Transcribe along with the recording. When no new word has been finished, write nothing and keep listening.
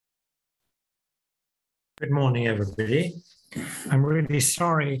Good morning, everybody. I'm really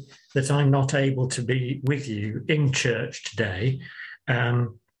sorry that I'm not able to be with you in church today.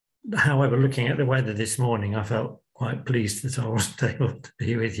 However, looking at the weather this morning, I felt quite pleased that I wasn't able to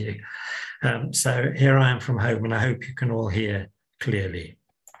be with you. So here I am from home, and I hope you can all hear clearly.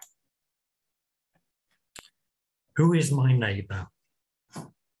 Who is my neighbour?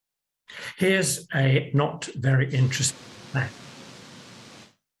 Here's a not very interesting fact,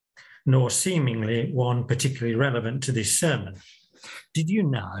 nor seemingly one particularly relevant to this sermon. Did you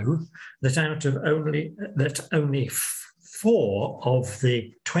know that only 4 of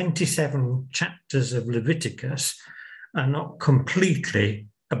the 27 chapters of Leviticus are not completely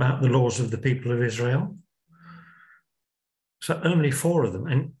about the laws of the people of Israel? So only 4 of them,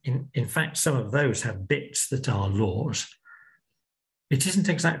 and in fact, some of those have bits that are laws. It isn't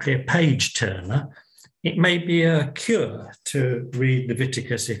exactly a page turner. It may be a cure to read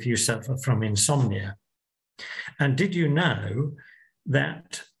Leviticus if you suffer from insomnia. And did you know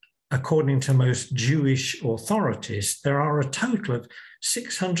that, according to most Jewish authorities, there are a total of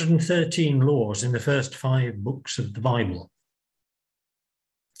 613 laws in the first 5 books of the Bible?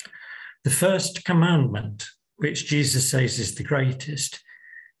 The first commandment, which Jesus says is the greatest,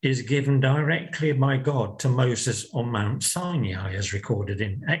 is given directly by God to Moses on Mount Sinai, as recorded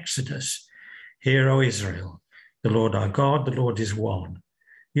in Exodus. Hear, O Israel, the Lord our God, the Lord is one.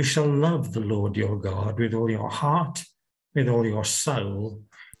 You shall love the Lord your God with all your heart, with all your soul,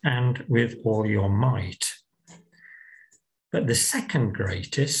 and with all your might. But the second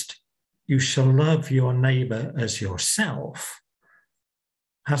greatest, you shall love your neighbour as yourself,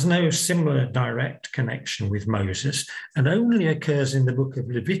 has no similar direct connection with Moses and only occurs in the book of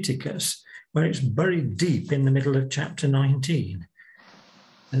Leviticus, where it's buried deep in the middle of chapter 19.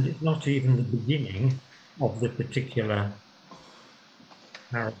 And it's not even the beginning of the particular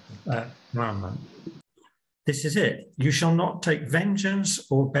commandment. This is it. You shall not take vengeance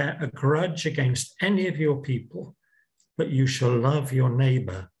or bear a grudge against any of your people, but you shall love your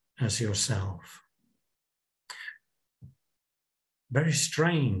neighbour as yourself. Very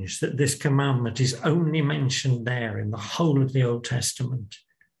strange that this commandment is only mentioned there in the whole of the Old Testament.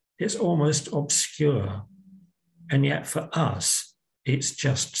 It's almost obscure. And yet for us, it's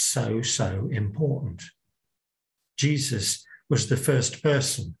just so important. Jesus was the first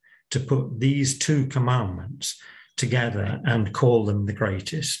person to put these 2 commandments together and call them the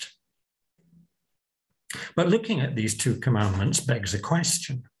greatest. But looking at these 2 commandments begs a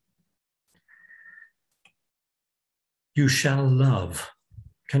question. You shall love.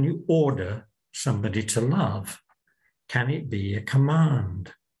 Can you order somebody to love? Can it be a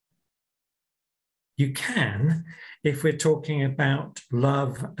command? You can, if we're talking about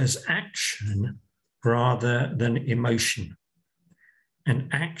love as action rather than emotion. And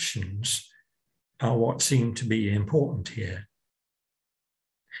actions are what seem to be important here.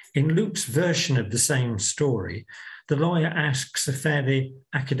 In Luke's version of the same story, the lawyer asks a fairly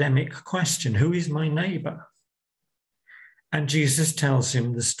academic question: who is my neighbour? And Jesus tells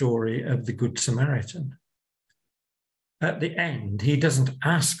him the story of the Good Samaritan. At the end, he doesn't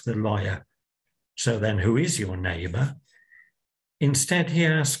ask the lawyer, so then who is your neighbour? Instead, he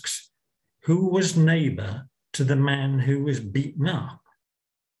asks, who was neighbour to the man who was beaten up?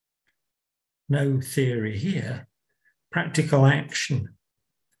 No theory here, practical action.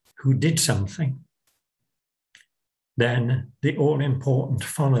 Who did something? Then the all-important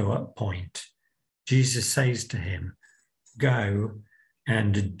follow-up point. Jesus says to him, go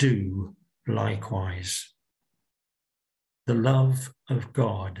and do likewise. The love of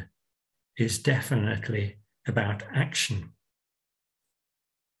God is definitely about action.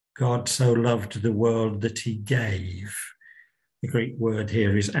 God so loved the world that he gave. The Greek word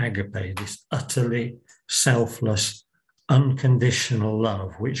here is agape, this utterly selfless, unconditional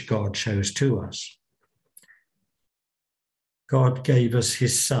love which God shows to us. God gave us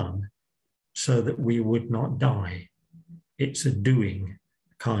his Son so that we would not die. It's a doing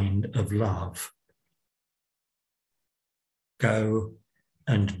kind of love. Go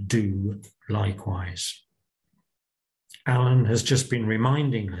and do likewise. Alan has just been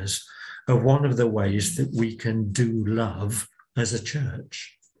reminding us of one of the ways that we can do love as a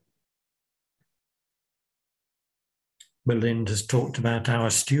church. Belinda's talked about our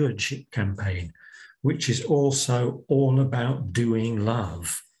stewardship campaign, which is also all about doing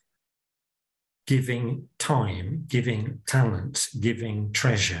love, giving time, giving talents, giving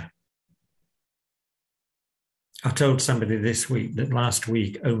treasure. I told somebody this week that last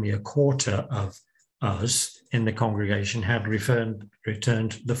week only a quarter of us in the congregation had returned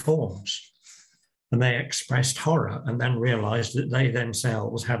the forms. And they expressed horror and then realised that they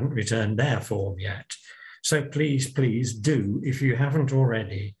themselves hadn't returned their form yet. So please, please do, if you haven't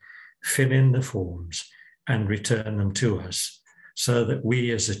already, fill in the forms and return them to us so that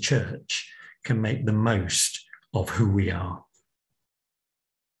we as a church can make the most of who we are.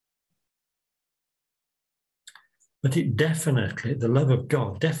 But it definitely, the love of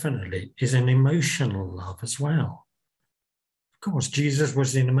God definitely is an emotional love as well. Of course, Jesus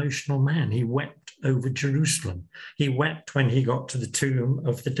was an emotional man. He wept over Jerusalem. He wept when he got to the tomb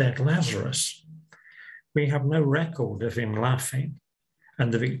of the dead Lazarus. We have no record of him laughing,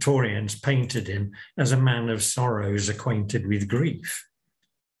 and the Victorians painted him as a man of sorrows acquainted with grief,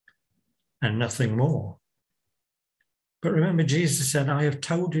 and nothing more. But remember, Jesus said, I have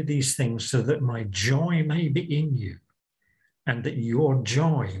told you these things so that my joy may be in you and that your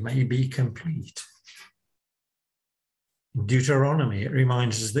joy may be complete. In Deuteronomy, it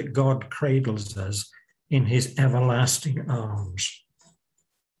reminds us that God cradles us in his everlasting arms.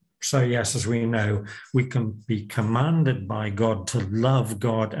 So yes, as we know, we can be commanded by God to love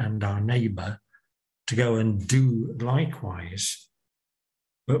God and our neighbour, to go and do likewise.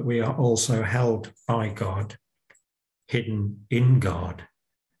 But we are also held by God, hidden in God,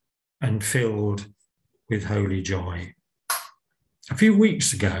 and filled with holy joy. A few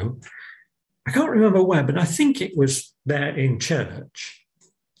weeks ago, I can't remember where, but I think it was there in church.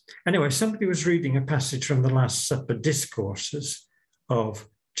 Anyway, somebody was reading a passage from the Last Supper discourses of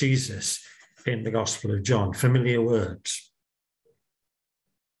Jesus in the Gospel of John, familiar words.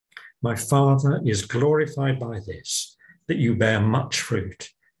 My Father is glorified by this, that you bear much fruit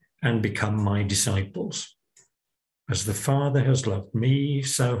and become my disciples. As the Father has loved me,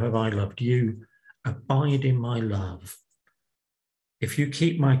 so have I loved you. Abide in my love. If you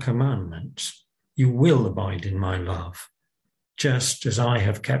keep my commandments, you will abide in my love, just as I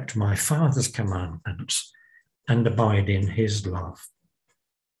have kept my Father's commandments and abide in his love.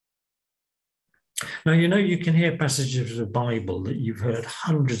 Now, you know, you can hear passages of the Bible that you've heard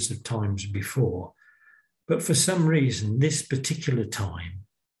hundreds of times before, but for some reason, this particular time,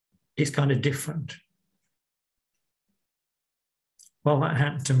 it's kind of different. Well, that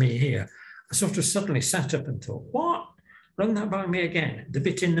happened to me here. I sort of suddenly sat up and thought, what? Run that by me again, the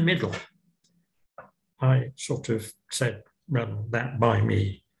bit in the middle. I sort of said, run that by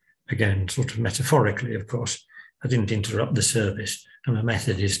me again, sort of metaphorically, of course. I didn't interrupt the service. I'm a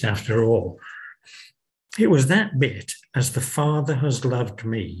Methodist after all. It was that bit, as the Father has loved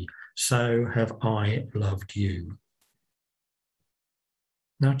me, so have I loved you.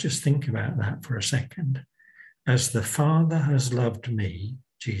 Now just think about that for a second. As the Father has loved me,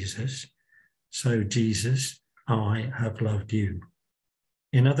 Jesus, so Jesus, I have loved you.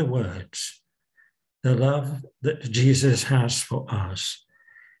 In other words, the love that Jesus has for us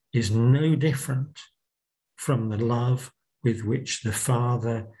is no different from the love with which the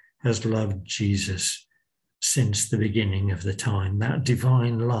Father has loved Jesus since the beginning of the time. That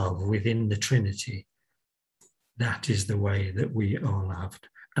divine love within the Trinity, that is the way that we are loved.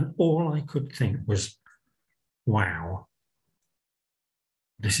 And all I could think was, wow,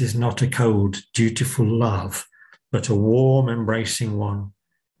 this is not a cold, dutiful love, but a warm, embracing one,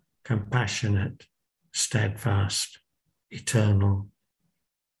 compassionate, steadfast, eternal,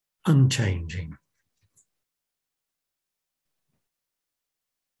 unchanging.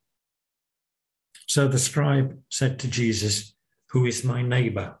 So the scribe said to Jesus, who is my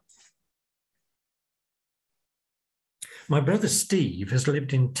neighbour? My brother Steve has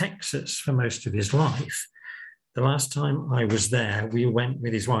lived in Texas for most of his life. The last time I was there, we went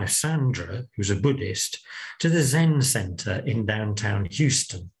with his wife Sandra, who's a Buddhist, to the Zen Center in downtown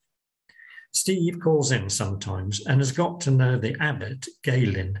Houston. Steve calls in sometimes and has got to know the abbot,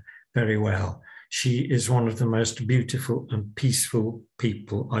 Galen, very well. She is one of the most beautiful and peaceful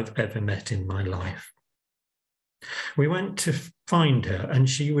people I've ever met in my life. We went to find her and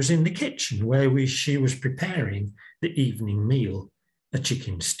she was in the kitchen where she was preparing the evening meal, a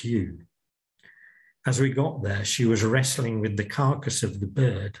chicken stew. As we got there, she was wrestling with the carcass of the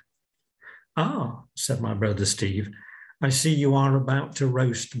bird. Ah, said my brother Steve, I see you are about to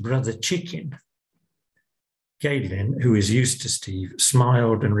roast brother chicken. Galen, who is used to Steve,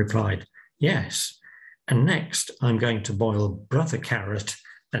 smiled and replied, yes, and next I'm going to boil brother carrot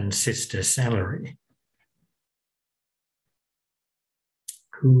and sister celery.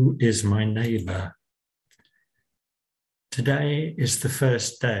 Who is my neighbour? Today is the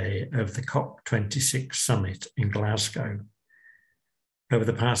first day of the COP26 summit in Glasgow. Over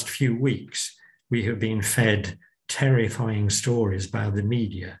the past few weeks, we have been fed terrifying stories by the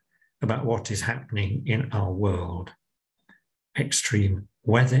media about what is happening in our world. Extreme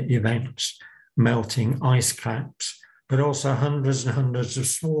weather events, melting ice caps, but also hundreds and hundreds of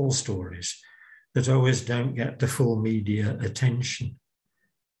small stories that always don't get the full media attention.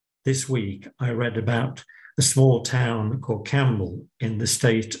 This week, I read about a small town called Campbell in the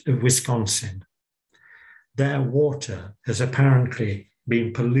state of Wisconsin. Their water has apparently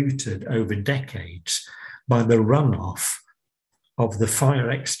been polluted over decades by the runoff of the fire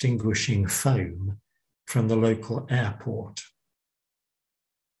extinguishing foam from the local airport.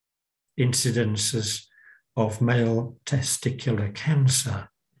 Incidences of male testicular cancer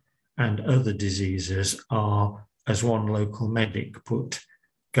and other diseases are, as one local medic put,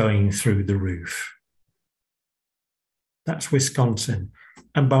 going through the roof. That's Wisconsin.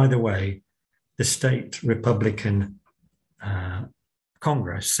 And by the way, the state Republican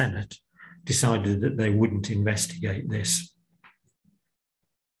Congress, Senate, decided that they wouldn't investigate this.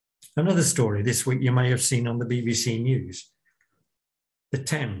 Another story this week you may have seen on the BBC News. The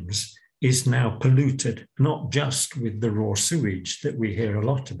Thames is now polluted, not just with the raw sewage that we hear a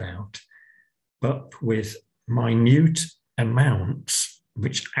lot about, but with minute amounts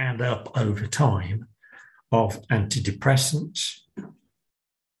which add up over time of antidepressants,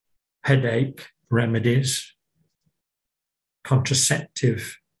 headache remedies,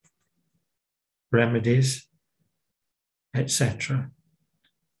 contraceptive remedies, etc.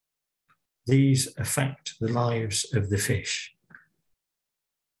 These affect the lives of the fish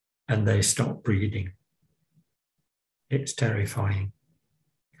and they stop breeding. It's terrifying.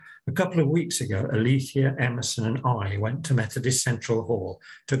 A couple of weeks ago, Alethea, Emerson and I went to Methodist Central Hall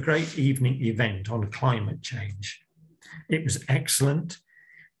to a great evening event on climate change. It was excellent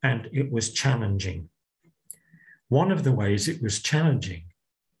and it was challenging. One of the ways it was challenging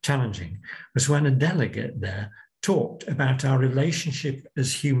was when a delegate there talked about our relationship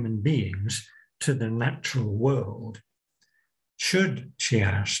as human beings to the natural world. Should, she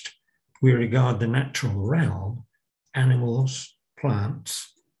asked, we regard the natural realm, animals,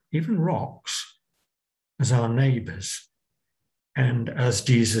 plants, even rocks, as our neighbours, and as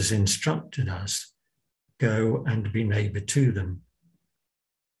Jesus instructed us, go and be neighbour to them.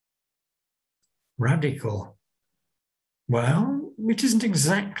 Radical. Well, it isn't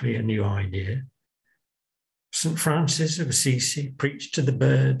exactly a new idea. St. Francis of Assisi preached to the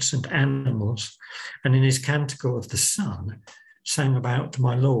birds and animals, and in his Canticle of the Sun sang about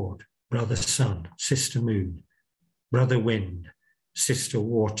my Lord, brother sun, sister moon, brother wind, sister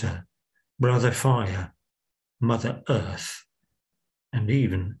water, brother fire, mother earth, and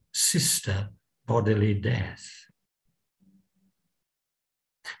even sister bodily death.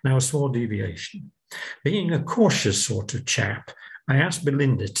 Now, a small deviation. Being a cautious sort of chap, I asked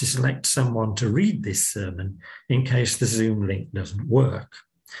Belinda to select someone to read this sermon in case the Zoom link doesn't work.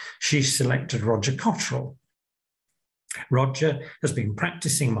 She selected Roger Cottrell. Roger has been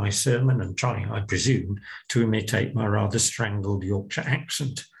practicing my sermon and trying, I presume, to imitate my rather strangled Yorkshire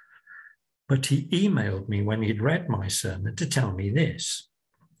accent. But he emailed me when he'd read my sermon to tell me this.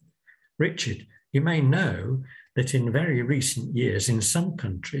 Richard, you may know that in very recent years, in some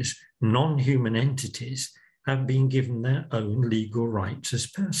countries, non-human entities have been given their own legal rights as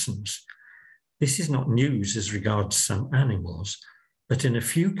persons. This is not news as regards some animals, but in a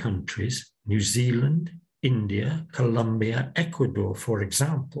few countries, New Zealand, India, Colombia, Ecuador, for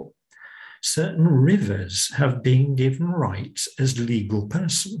example, certain rivers have been given rights as legal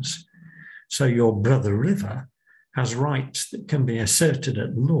persons. So your brother river has rights that can be asserted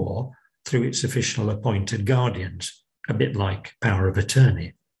at law through its official appointed guardians, a bit like power of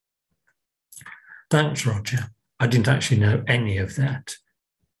attorney. Thanks, Roger. I didn't actually know any of that.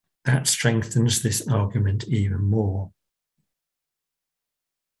 That strengthens this argument even more.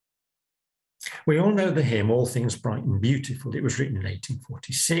 We all know the hymn, All Things Bright and Beautiful. It was written in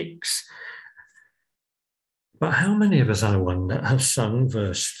 1846. But how many of us, I wonder, have sung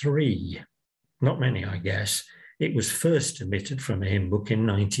verse 3? Not many, I guess. It was first omitted from a hymn book in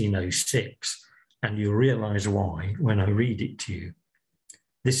 1906, and you'll realise why when I read it to you.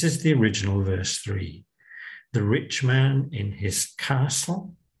 This is the original verse 3. The rich man in his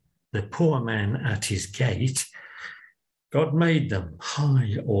castle, the poor man at his gate, God made them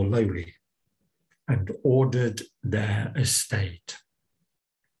high or lowly and ordered their estate.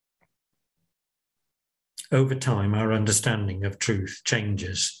 Over time, our understanding of truth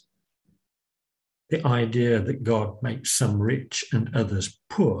changes. The idea that God makes some rich and others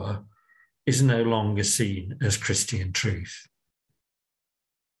poor is no longer seen as Christian truth.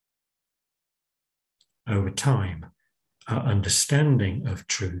 Over time, our understanding of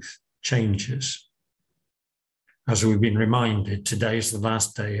truth changes. As we've been reminded, today is the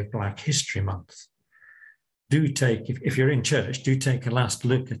last day of Black History Month. do take, if you're in church, do take a last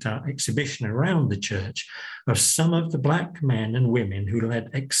look at our exhibition around the church of some of the black men and women who led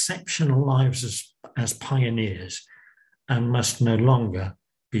exceptional lives as pioneers and must no longer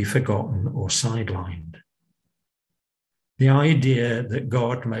be forgotten or sidelined. The idea that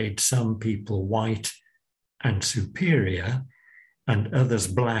God made some people white and superior and others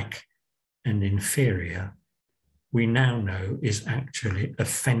black and inferior, we now know is actually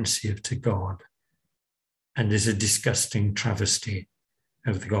offensive to God and is a disgusting travesty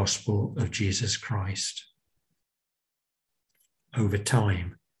of the gospel of Jesus Christ. Over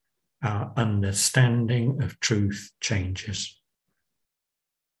time, our understanding of truth changes.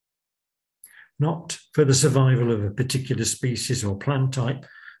 Not for the survival of a particular species or plant type,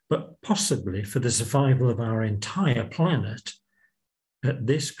 but possibly for the survival of our entire planet. At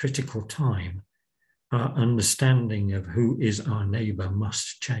this critical time, our understanding of who is our neighbour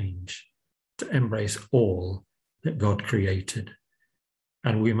must change to embrace all that God created.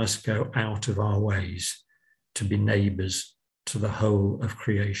 And we must go out of our ways to be neighbours to the whole of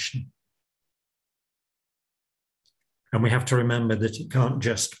creation. And we have to remember that it can't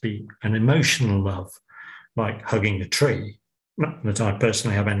just be an emotional love, like hugging a tree. Not that I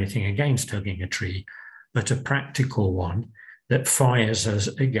personally have anything against hugging a tree, but a practical one that fires us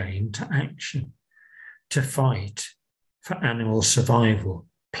again to action, to fight for animal survival,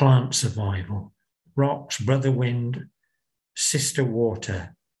 plant survival, rocks, brother wind, sister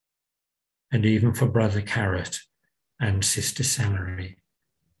water, and even for brother carrot and sister celery.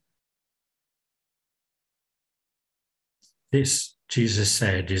 This, Jesus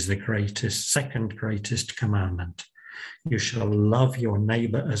said, is the greatest, second greatest commandment. You shall love your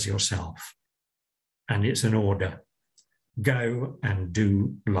neighbour as yourself. And it's an order. Go and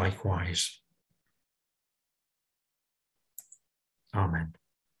do likewise. Amen.